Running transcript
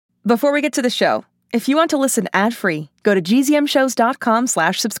Before we get to the show, if you want to listen ad-free, go to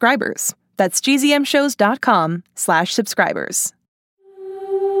gzmshows.com/subscribers. That's gzmshows.com/subscribers.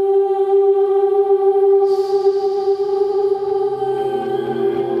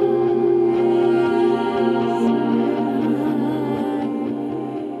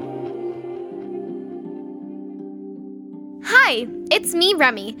 Hi, it's me,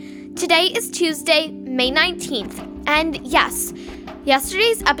 Remy. Today is Tuesday, May 19th, and yes,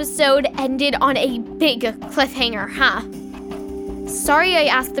 yesterday's episode ended on a big cliffhanger, huh? Sorry I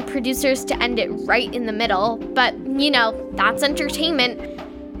asked the producers to end it right in the middle, but, that's entertainment.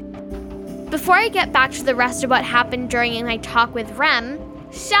 Before I get back to the rest of what happened during my talk with Rem,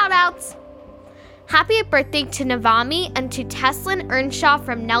 shoutouts! Happy birthday to Navami and to Teslin Earnshaw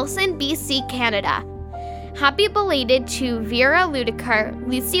from Nelson, BC, Canada. Happy belated to Vera Ludiker,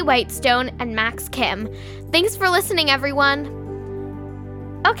 Lucy Whitestone, and Max Kim. Thanks for listening, everyone.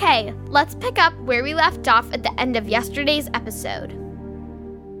 Okay, let's pick up where we left off at the end of yesterday's episode.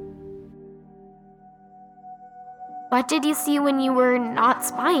 What did you see when you were not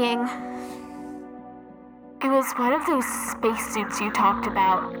spying? It was one of those spacesuits you talked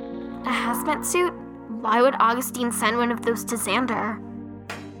about. A hazmat suit? Why would Augustine send one of those to Xander?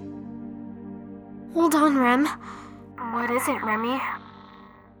 Hold on, Rem. What is it, Remy?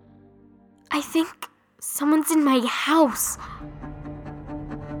 I think someone's in my house.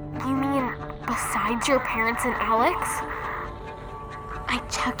 You mean besides your parents and Alex? I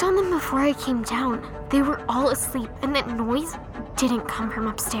checked on them before I came down. They were all asleep, and that noise didn't come from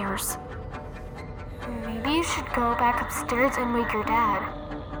upstairs. Maybe you should go back upstairs and wake your dad.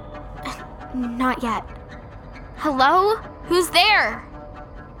 Not yet. Hello? Who's there?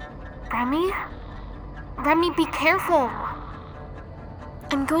 Remy? Remy, be careful.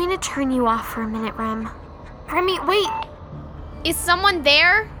 I'm going to turn you off for a minute, Rem. Remy, wait! Is someone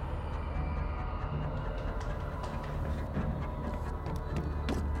there?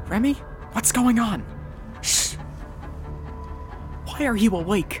 Remy? What's going on? Shh! Why are you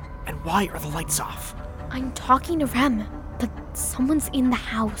awake? And why are the lights off? I'm talking to Rem, but someone's in the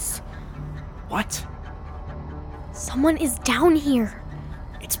house. What? Someone is down here.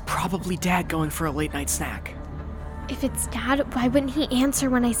 It's probably Dad going for a late night snack. If it's Dad, why wouldn't he answer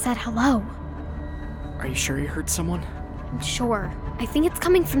when I said hello? Are you sure you heard someone? I'm sure. I think it's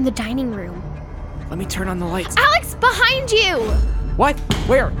coming from the dining room. Let me turn on the lights. Alex, behind you! What?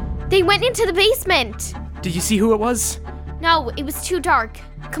 Where? They went into the basement. Did you see who it was? No, it was too dark.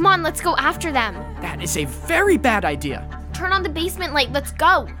 Come on, let's go after them. That is a very bad idea. Turn on the basement light, let's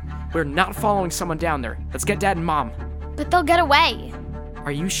go. We're not following someone down there. Let's get Dad and Mom. But they'll get away.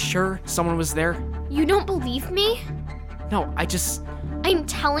 Are you sure someone was there? You don't believe me? No, I'm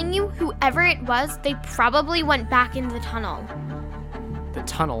telling you, whoever it was, they probably went back into the tunnel. The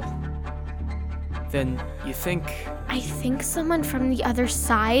tunnel? Then you think... I think someone from the other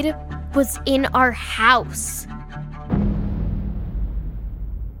side was in our house.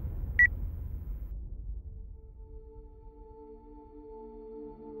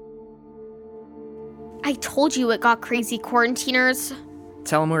 I told you it got crazy, quarantiners.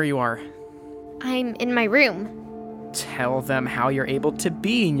 Tell them where you are. I'm in my room. Tell them how you're able to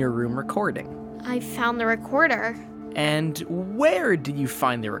be in your room recording. I found the recorder. And where did you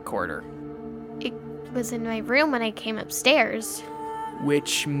find the recorder? It was in my room when I came upstairs.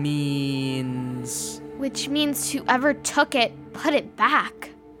 Which means whoever took it put it back.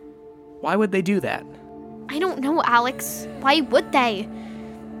 Why would they do that? I don't know, Alex. Why would they?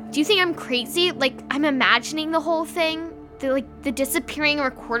 Do you think I'm crazy? Like, I'm imagining the whole thing? The disappearing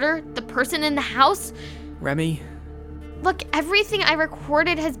recorder? The person in the house? Remy? Look, everything I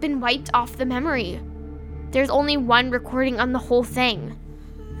recorded has been wiped off the memory. There's only one recording on the whole thing.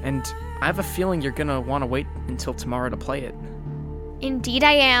 And I have a feeling you're gonna want to wait until tomorrow to play it. Indeed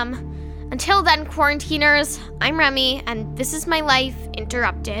I am. Until then, quarantiners, I'm Remy, and this is my life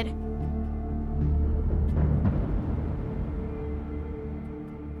interrupted.